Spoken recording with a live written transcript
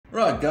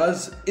Right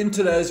guys, in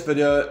today's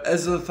video,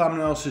 as the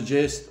thumbnail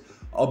suggests,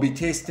 I'll be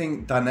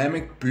testing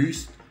dynamic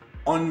boost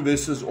on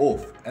versus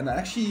off, and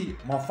actually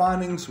my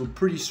findings were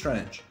pretty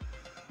strange.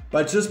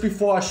 But just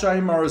before I show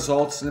you my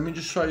results, let me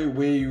just show you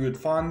where you would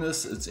find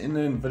this. It's in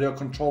the Nvidia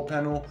Control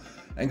Panel,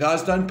 and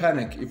guys, don't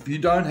panic. If you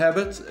don't have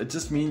it, it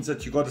just means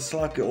that you got a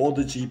slightly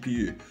older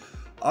GPU.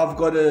 I've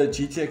got a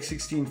GTX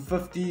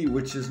 1650,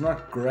 which is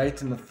not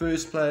great in the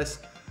first place,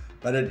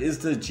 but it is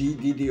the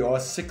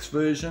GDDR 6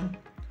 version.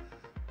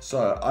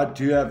 So I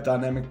do have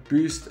dynamic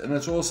boost, and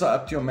it's also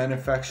up to your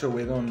manufacturer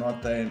whether or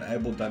not they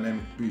enable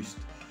dynamic boost.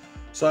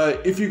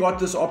 So if you got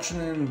this option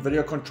in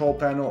Nvidia Control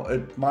Panel,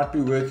 it might be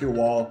worth your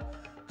while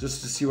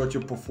just to see what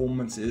your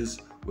performance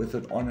is with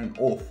it on and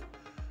off.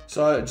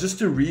 So just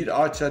to read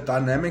out here,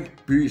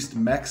 dynamic boost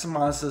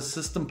maximizes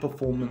system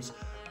performance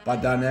by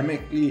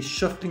dynamically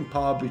shifting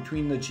power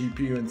between the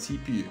GPU and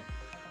CPU.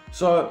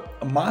 So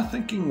my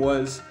thinking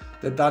was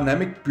that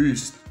dynamic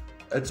boost,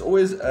 it's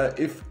always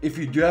if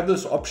you do have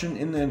this option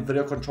in the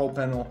Nvidia Control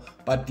Panel,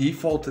 by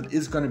default it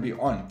is going to be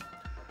on.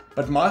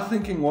 But my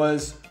thinking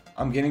was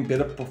I'm getting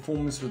better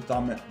performance with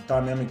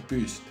dynamic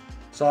boost.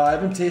 So I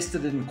haven't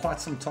tested it in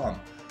quite some time.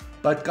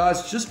 But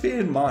guys, just bear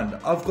in mind,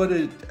 I've got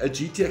a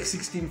GTX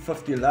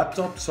 1650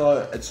 laptop,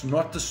 so it's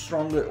not the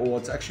stronger, or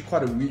it's actually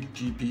quite a weak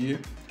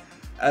GPU,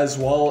 as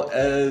well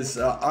as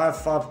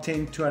i5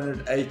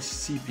 10200H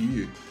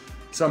CPU.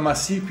 So my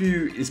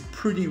CPU is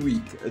pretty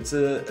weak. It's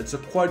a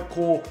quad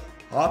core,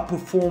 high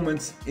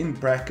performance, in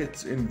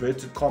brackets,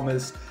 inverted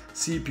commas,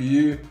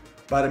 CPU.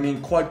 But I mean,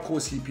 quad core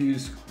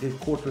CPUs get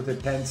caught with their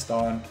pants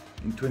down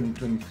in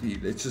 2023,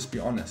 let's just be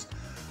honest.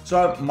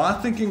 So my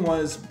thinking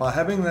was, by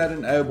having that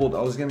enabled,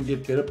 I was going to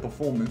get better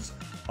performance.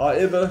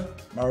 However,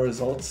 my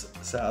results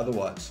say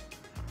otherwise.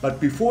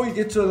 But before you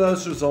get to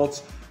those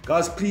results,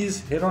 guys,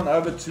 please head on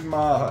over to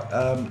my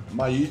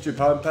YouTube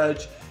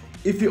homepage.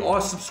 If you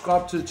are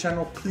subscribed to the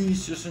channel,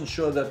 please just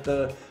ensure that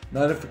the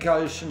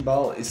notification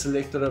bell is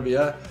selected over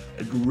here.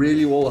 It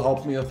really will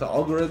help me with the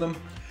algorithm.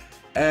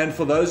 And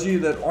for those of you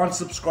that aren't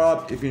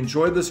subscribed, if you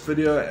enjoyed this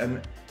video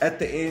and at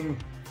the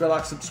end feel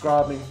like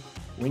subscribing,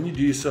 when you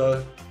do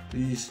so,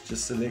 please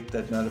just select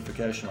that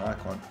notification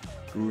icon.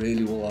 It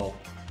really will help.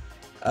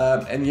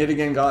 And yet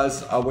again,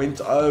 guys, I went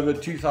over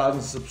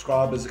 2,000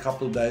 subscribers a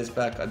couple of days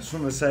back. I just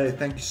want to say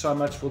thank you so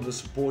much for the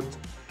support,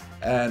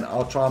 and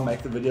I'll try and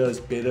make the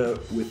videos better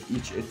with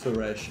each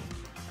iteration.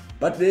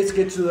 But let's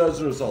get to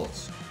those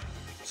results.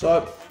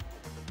 So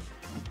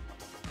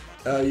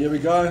here we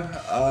go.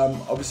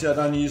 Obviously I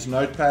don't use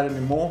Notepad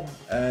anymore,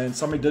 and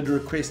somebody did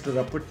request that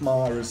I put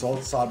my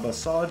results side by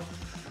side.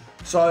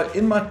 So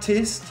in my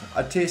test,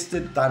 I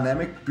tested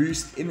dynamic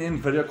boost in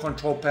Nvidia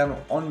Control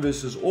Panel on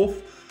versus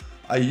off.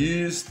 I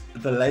used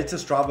the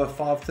latest driver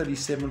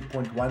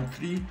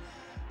 537.13.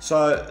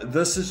 So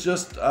this is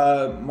just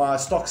my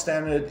stock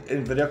standard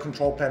Nvidia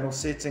Control Panel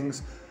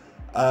settings.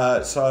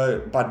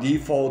 So by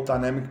default,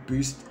 dynamic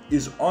boost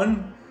is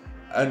on,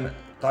 and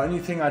the only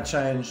thing I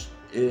changed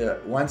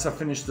once I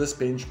finished this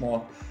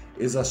benchmark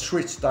is I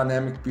switched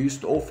dynamic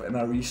boost off and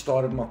I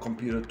restarted my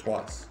computer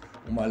twice,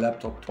 or my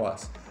laptop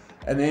twice.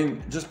 And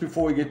then just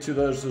before we get to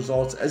those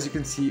results, as you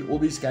can see, all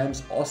these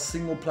games are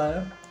single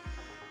player.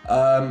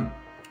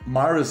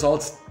 My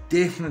results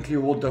definitely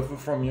will differ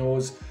from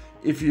yours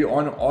if you're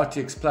on an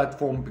RTX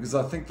platform, because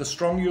I think the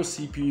stronger your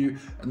CPU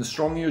and the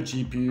stronger your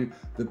GPU,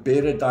 the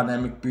better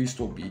dynamic boost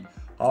will be.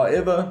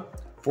 However,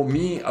 for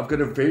me, I've got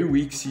a very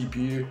weak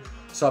CPU,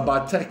 so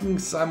by taking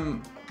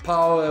some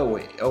power or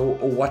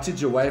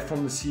wattage away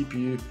from the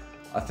CPU,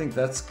 I think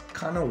that's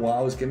kind of why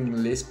I was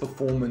getting less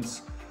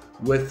performance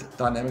with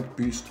dynamic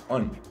boost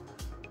on.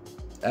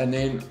 And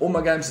then all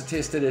my games are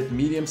tested at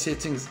medium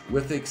settings,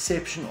 with the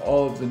exception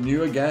of the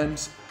newer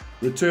games.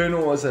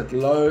 Returnal was at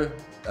low,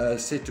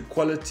 set to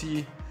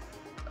quality.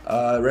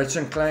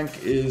 Ratchet &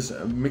 Clank is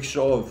a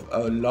mixture of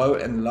low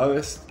and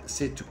lowest,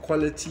 set to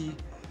quality.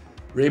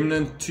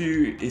 Remnant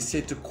 2 is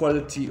set to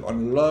quality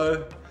on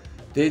low.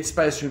 Dead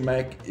Space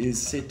Remake is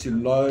set to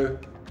low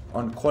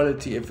on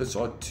quality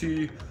FSR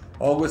 2.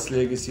 Hogwarts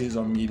Legacy is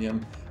on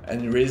medium,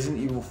 and Resident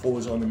Evil 4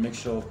 is on a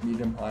mixture of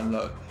medium, high and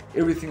low.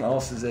 Everything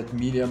else is at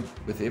medium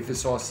with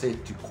FSR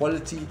set to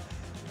quality.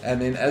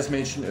 And then, as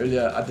mentioned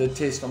earlier, I did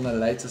test on the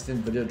latest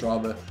Nvidia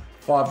driver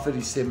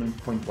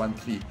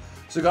 537.13.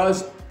 So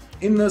guys,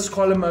 in this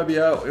column over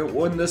here,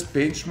 or in this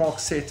benchmark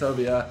set over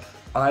here,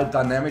 I had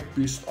dynamic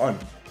boost on.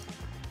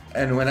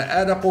 And when I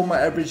add up all my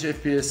average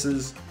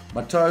FPSs,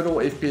 my total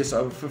FPS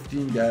over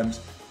 15 games,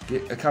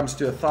 it comes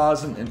to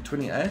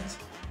 1028.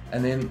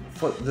 And then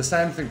for the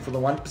same thing for the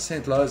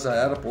 1% lows, I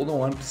add up all the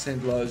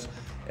 1% lows,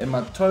 and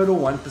my total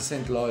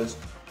 1% lows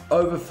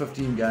over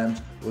 15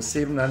 games was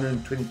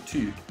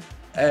 722.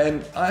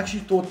 And I actually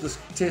thought this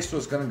test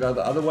was going to go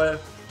the other way,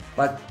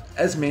 but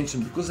as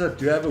mentioned, because I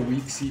do have a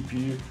weak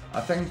CPU,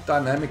 I think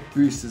dynamic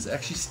boost is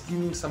actually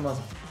stealing some of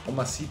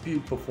my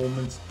CPU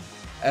performance.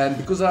 And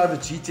because I have a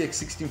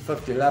GTX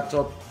 1650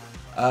 laptop,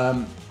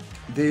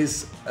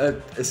 there's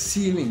a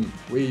ceiling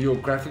where your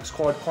graphics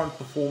card can't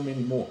perform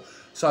anymore.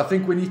 So I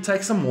think when you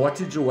take some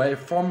wattage away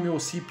from your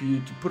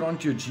CPU to put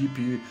onto your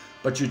GPU,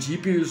 but your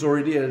GPU is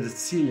already at its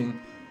ceiling,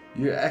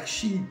 you're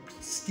actually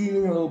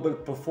stealing a little bit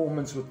of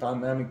performance with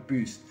dynamic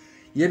boost.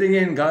 Yet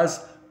again,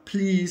 guys,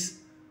 please,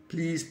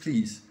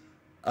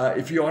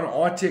 if you're on an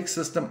RTX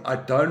system, I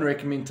don't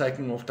recommend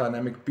taking off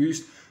dynamic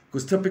boost,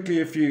 because typically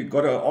if you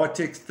got an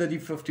RTX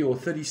 3050 or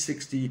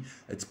 3060,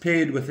 it's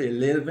paired with the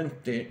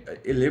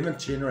 11th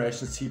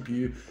generation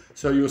CPU.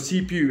 So your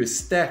CPU is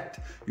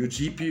stacked, your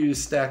GPU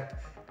is stacked,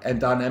 and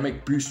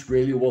dynamic boost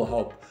really will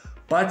help.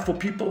 But for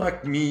people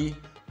like me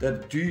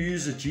that do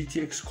use a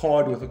GTX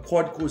card with a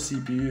quad-core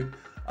CPU,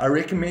 I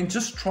recommend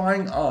just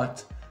trying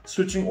out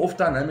switching off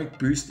dynamic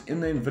boost in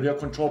the Nvidia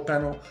Control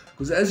Panel,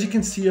 because as you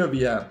can see over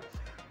here,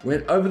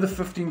 when over the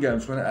 15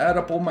 games, when I add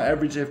up all my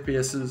average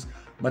FPSs,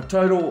 my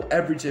total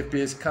average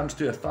FPS comes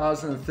to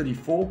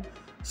 1034.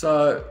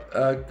 So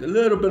a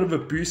little bit of a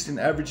boost in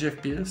average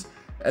FPS.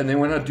 And then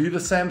when I do the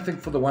same thing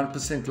for the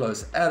 1%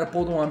 lows, add up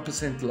all the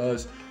 1%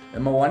 lows,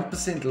 and my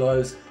 1%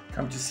 lows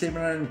come to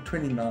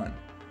 729.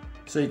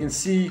 So you can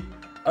see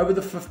over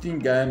the 15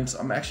 games,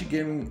 I'm actually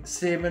getting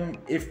 7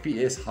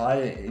 FPS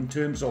higher in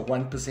terms of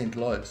 1%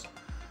 lows.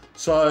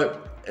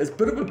 So it's a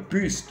bit of a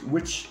boost,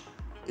 which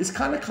is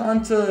kind of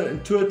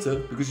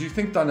counterintuitive, because you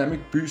think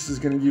dynamic boost is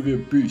going to give you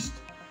a boost.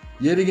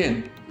 Yet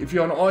again, if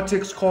you're on an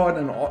RTX card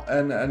and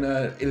an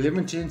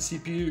 11th gen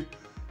CPU,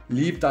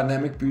 leave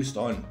dynamic boost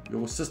on.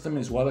 Your system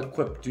is well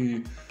equipped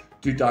to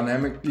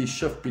dynamically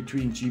shift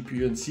between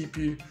GPU and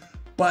CPU.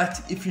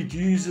 But if you do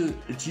use a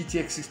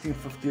GTX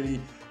 1650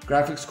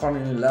 graphics card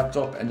on your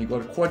laptop and you've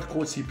got a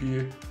quad-core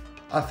CPU,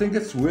 I think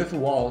it's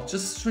worthwhile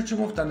just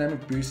switching off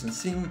dynamic boost and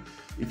seeing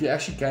if you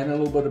actually gain a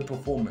little bit of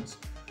performance.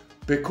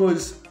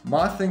 Because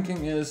my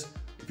thinking is,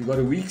 if you've got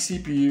a weak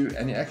CPU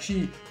and you're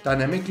actually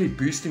dynamically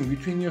boosting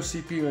between your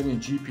CPU and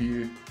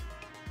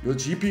your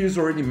GPU is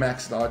already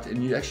maxed out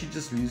and you're actually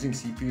just losing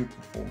CPU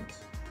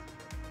performance.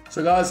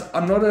 So guys,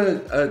 I'm not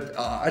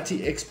a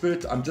IT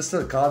expert, I'm just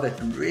a guy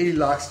that really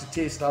likes to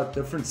test out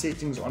different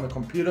settings on a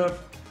computer.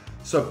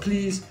 So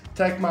please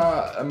take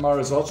my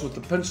results with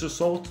a pinch of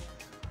salt.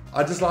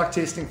 I just like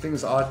testing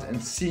things out and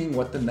seeing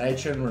what the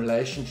nature and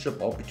relationship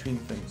are between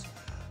things.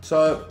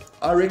 So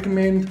I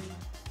recommend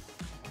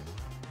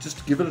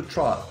just give it a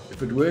try.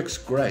 If it works,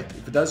 great.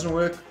 If it doesn't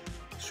work,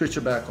 switch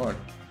it back on.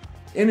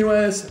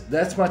 Anyways,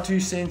 that's my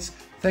 2 cents.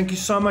 Thank you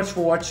so much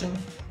for watching.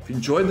 If you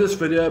enjoyed this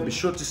video, be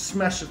sure to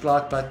smash that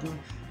like button.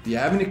 If you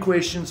have any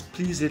questions,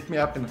 please hit me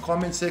up in the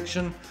comment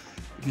section.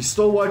 If you're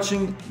still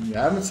watching and you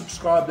haven't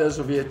subscribed as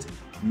of yet,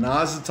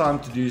 now's the time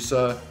to do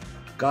so.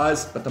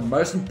 Guys, but the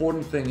most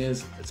important thing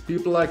is, it's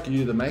people like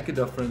you that make a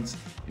difference.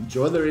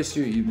 Enjoy the rest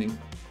of your evening.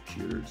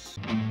 Cheers.